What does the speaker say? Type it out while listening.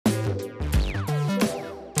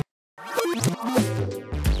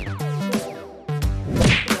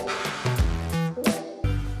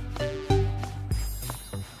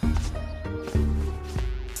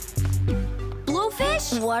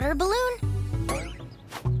water balloon?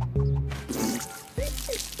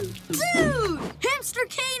 Dude! Hamster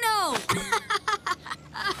Kano!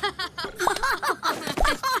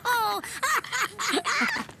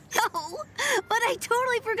 Oh, but I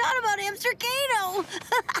totally forgot about Hamster Kano.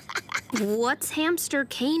 What's Hamster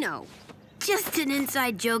Kano? Just an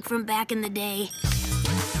inside joke from back in the day.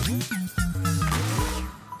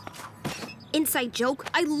 Inside joke?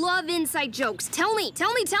 I love inside jokes. Tell me,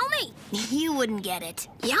 tell me, tell me. You wouldn't get it.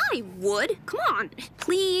 Yeah, I would. Come on,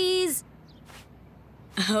 please.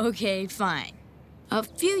 Okay, fine. A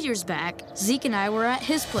few years back, Zeke and I were at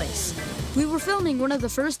his place. We were filming one of the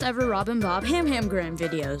first ever Rob and Bob Ham Gram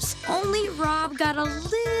videos. Only Rob got a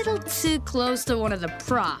little too close to one of the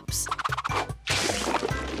props.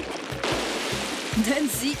 Then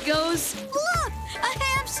Zeke goes, "Look, a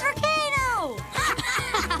hamster Kano!"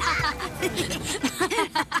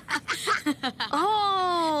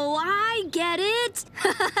 Oh, I get it.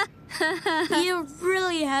 You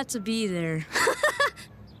really had to be there.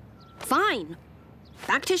 Fine.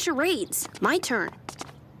 Back to charades. My turn.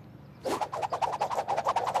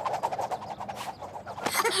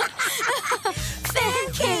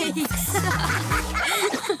 Pancakes!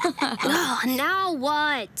 Oh, now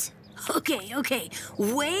what? Okay.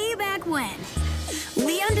 Way back when,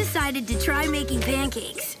 Leon decided to try making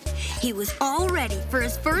pancakes. He was all ready for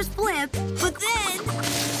his first flip, but then...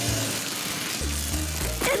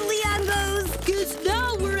 And Leon goes, "'Cause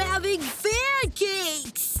now we're having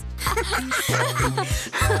pancakes!"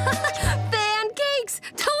 Pancakes!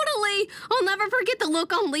 Totally! I'll never forget the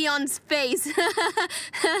look on Leon's face.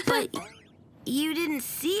 But you didn't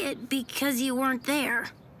see it because you weren't there.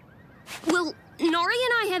 Well, Nari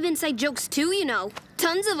and I have inside jokes too, you know.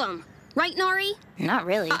 Tons of them. Right, Nari? Not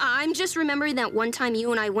really. I'm just remembering that one time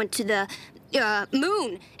you and I went to the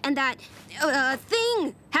moon and that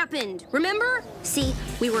thing happened. Remember? See,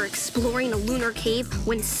 we were exploring a lunar cave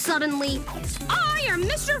when suddenly, I am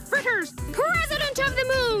Mr. Fritters, president of the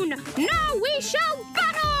moon. Now we shall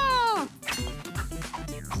battle!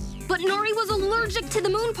 But Nori was allergic to the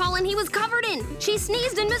moon pollen he was covered in. She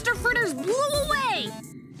sneezed and Mr. Fritters blew away.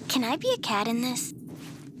 Can I be a cat in this?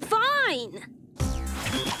 Fine.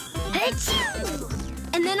 Achoo!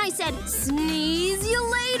 And then I said, sneeze you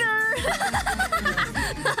later.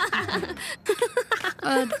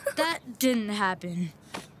 That didn't happen.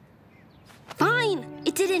 Fine,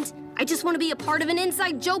 it didn't. I just want to be a part of an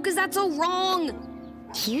inside joke because that's so wrong.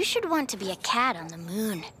 You should want to be a cat on the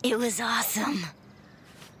moon. It was awesome.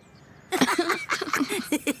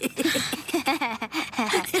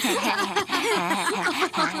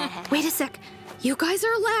 Wait a sec. You guys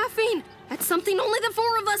are laughing. That's something only the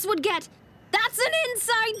four of us would get. That's an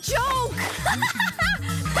inside joke.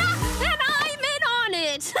 And I'm in on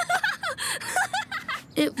it.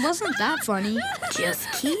 It wasn't that funny.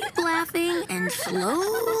 Just keep laughing and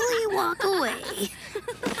slowly walk away.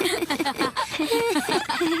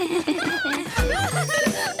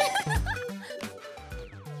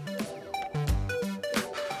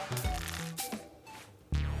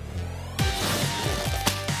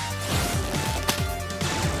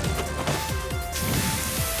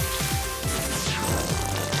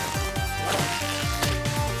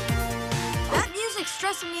 That music's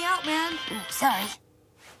stressing me out, man. Sorry.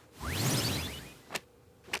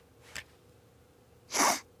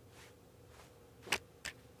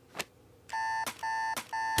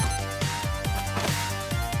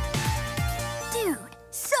 Dude,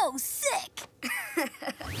 so sick.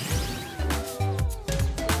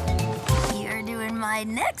 You're doing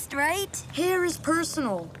mine next, right? Hair is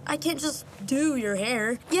personal. I can't just do your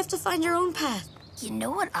hair. You have to find your own path. You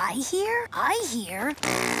know what I hear? I hear...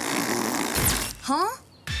 Huh?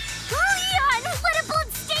 Leon, what a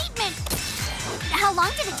bold statement! How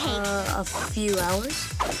long did it take? A few hours.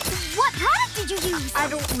 What product did you use? I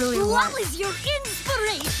don't really What want... was your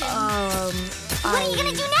inspiration? What are you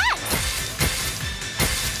gonna do next?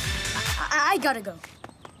 I gotta go.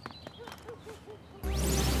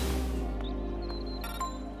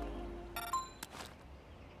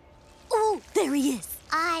 Oh, there he is.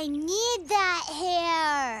 I need that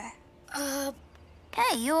hair.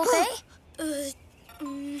 Hey, you okay?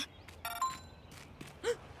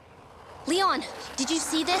 Leon, did you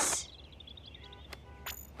see this?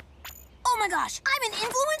 Oh my gosh, I'm an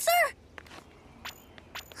influencer?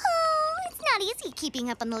 Oh, it's not easy keeping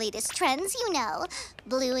up on the latest trends, you know.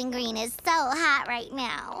 Blue and green is so hot right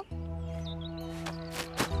now.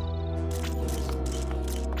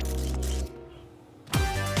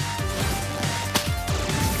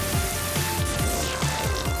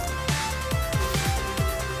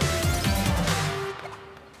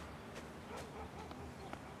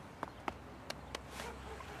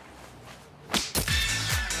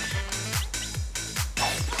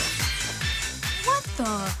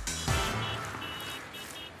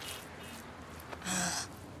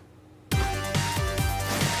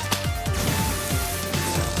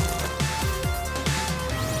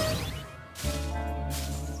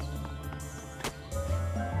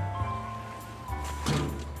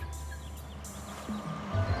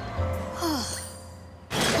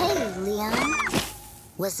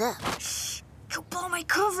 What's up? Shh! He'll blow my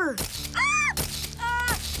cover.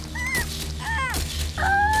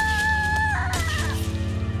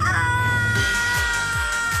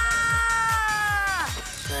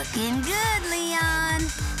 Looking good, Leon.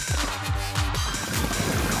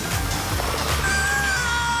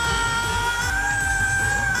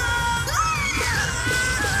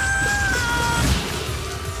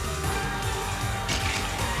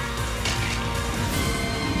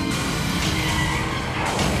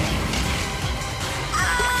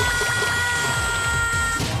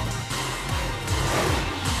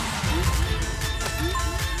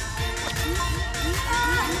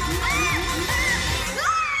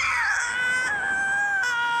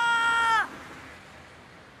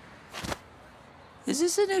 Is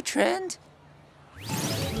this a new trend?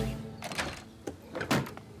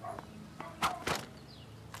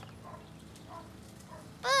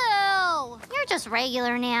 Boo! You're just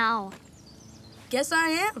regular now. Guess I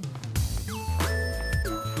am.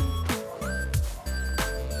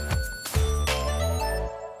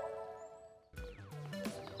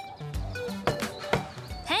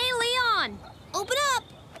 Hey, Leon! Open up!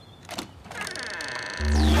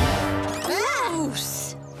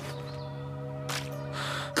 Gross.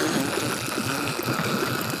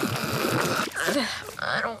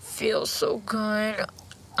 I don't feel so good.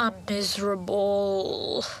 I'm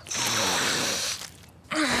miserable.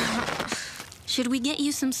 Should we get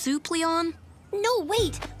you some soup, Leon? No,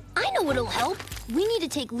 wait. I know what'll help. We need to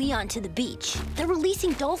take Leon to the beach. They're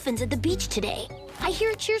releasing dolphins at the beach today. I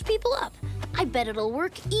hear it cheers people up. I bet it'll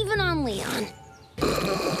work even on Leon.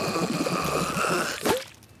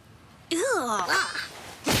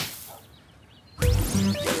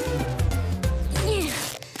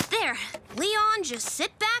 There. Leon, just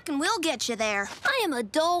sit back and we'll get you there. I am a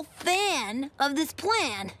dull fan of this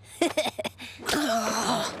plan.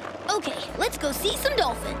 Okay, let's go see some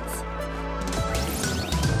dolphins.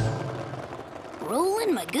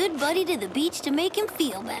 Rolling my good buddy to the beach to make him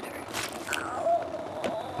feel better.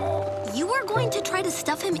 You are going to try to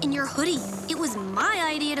stuff him in your hoodie. It was my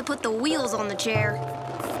idea to put the wheels on the chair.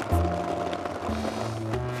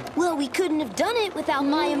 Well, we couldn't have done it without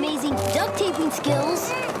my amazing duct taping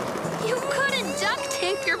skills. You couldn't duct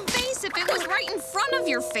tape your face if it was right in front of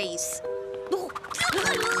your face.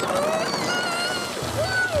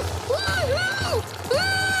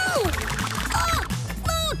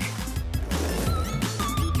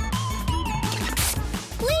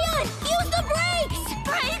 Leon, use the brakes!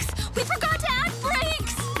 Brakes! We forgot to add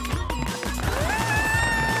brakes!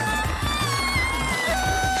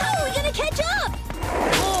 How are we gonna catch up?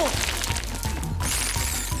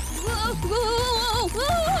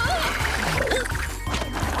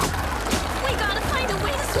 We gotta find a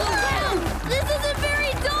way to slow down! This isn't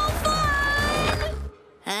very dull fun!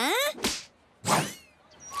 Huh?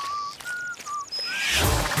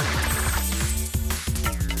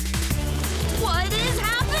 What is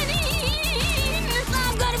happening?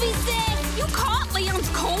 I'm gonna be sick! You caught Leon's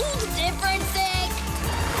cold? Different sick!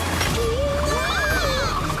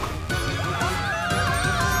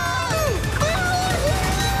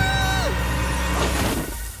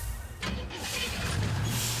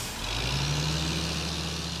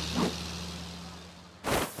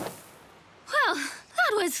 Well,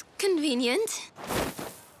 that was convenient.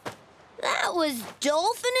 That was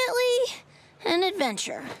dolphinately an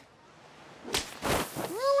adventure.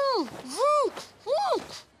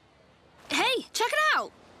 Hey, check it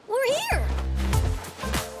out! We're here!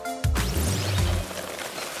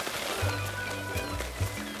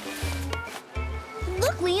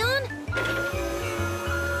 Look, Leon!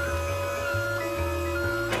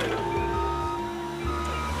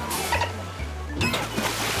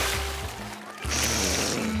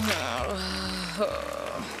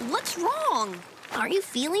 What's wrong? Are you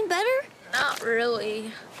feeling better? Not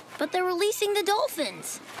really. But they're releasing the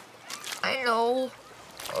dolphins. I know.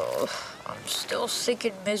 I'm still sick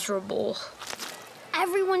and miserable.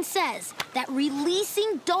 Everyone says that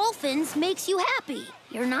releasing dolphins makes you happy.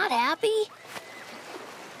 You're not happy?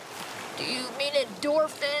 Do you mean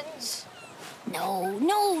endorphins?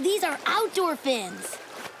 No, these are outdoor fins.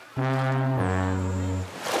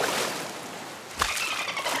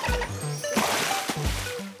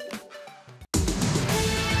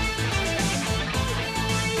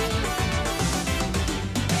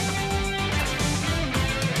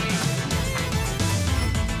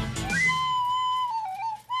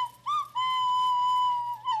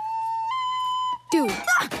 Dude,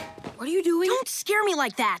 what are you doing? Don't scare me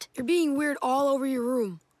like that! You're being weird all over your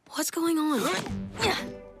room. What's going on?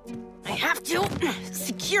 I have to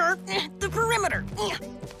secure the perimeter.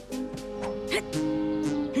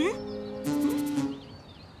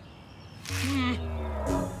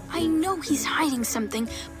 know he's hiding something.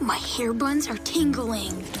 My hair buns are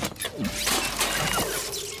tingling.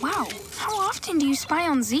 Wow, how often do you spy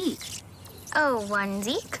on Zeke? Oh, one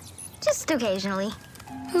Zeke? Just occasionally.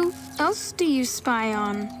 Who else do you spy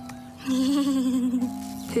on?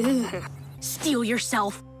 Steal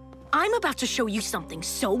yourself. I'm about to show you something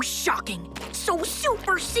so shocking, so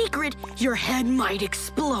super secret, your head might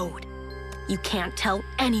explode. You can't tell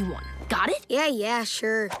anyone. Got it? Yeah,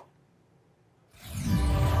 sure.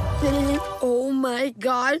 Oh my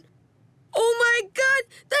god. Oh my god,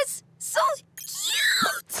 that's so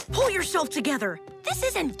cute! Pull yourself together. This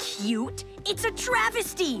isn't cute. It's a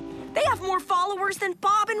travesty. They have more followers than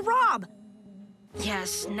Bob and Rob.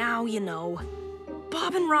 Yes, now you know.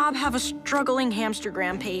 Bob and Rob have a struggling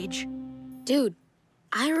hamstergram page. Dude,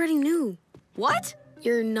 I already knew. What?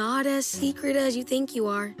 You're not as secret as you think you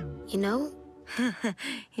are, you know?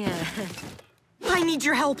 Yeah. I need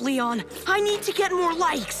your help, Leon. I need to get more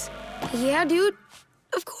likes. Yeah, dude.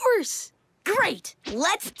 Of course. Great.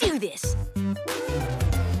 Let's do this.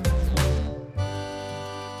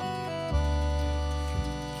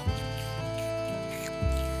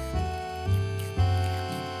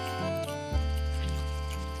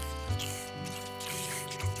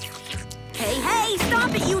 Hey,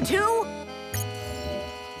 stop it, you two!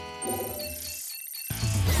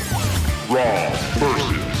 Rob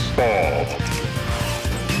versus Bob.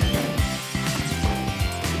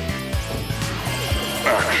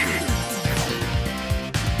 Action.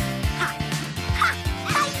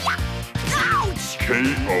 Ouch!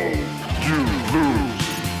 KO. You lose.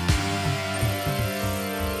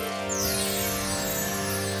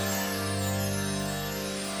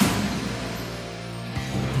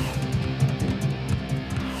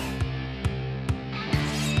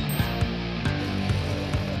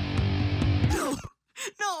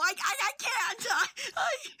 No, I can't.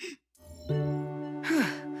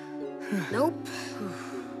 Nope.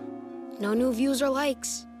 No new views or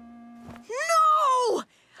likes. No!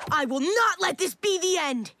 I will not let this be the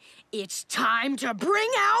end. It's time to bring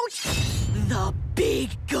out the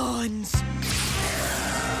big guns.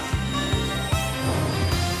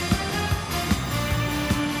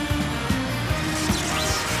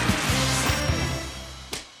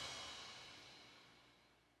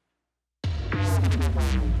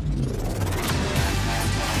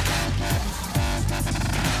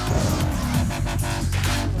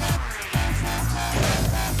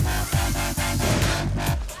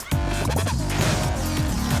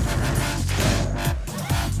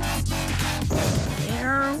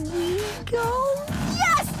 There we go.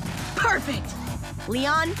 Yes! Perfect.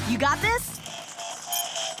 Leon, you got this?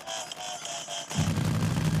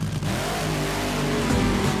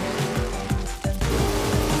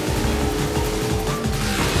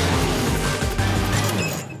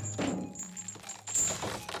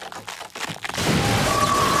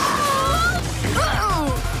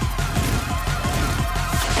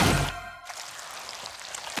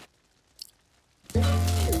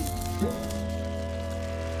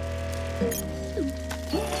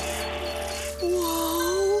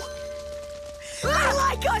 Whoa! They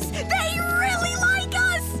like us! They really like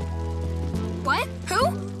us! What?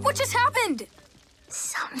 Who? What just happened?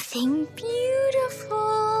 Something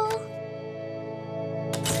beautiful.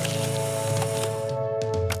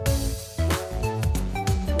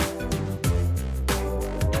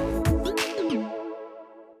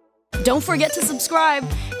 Don't forget to subscribe.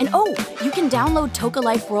 And oh, you can download Toca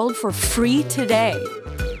Life World for free today.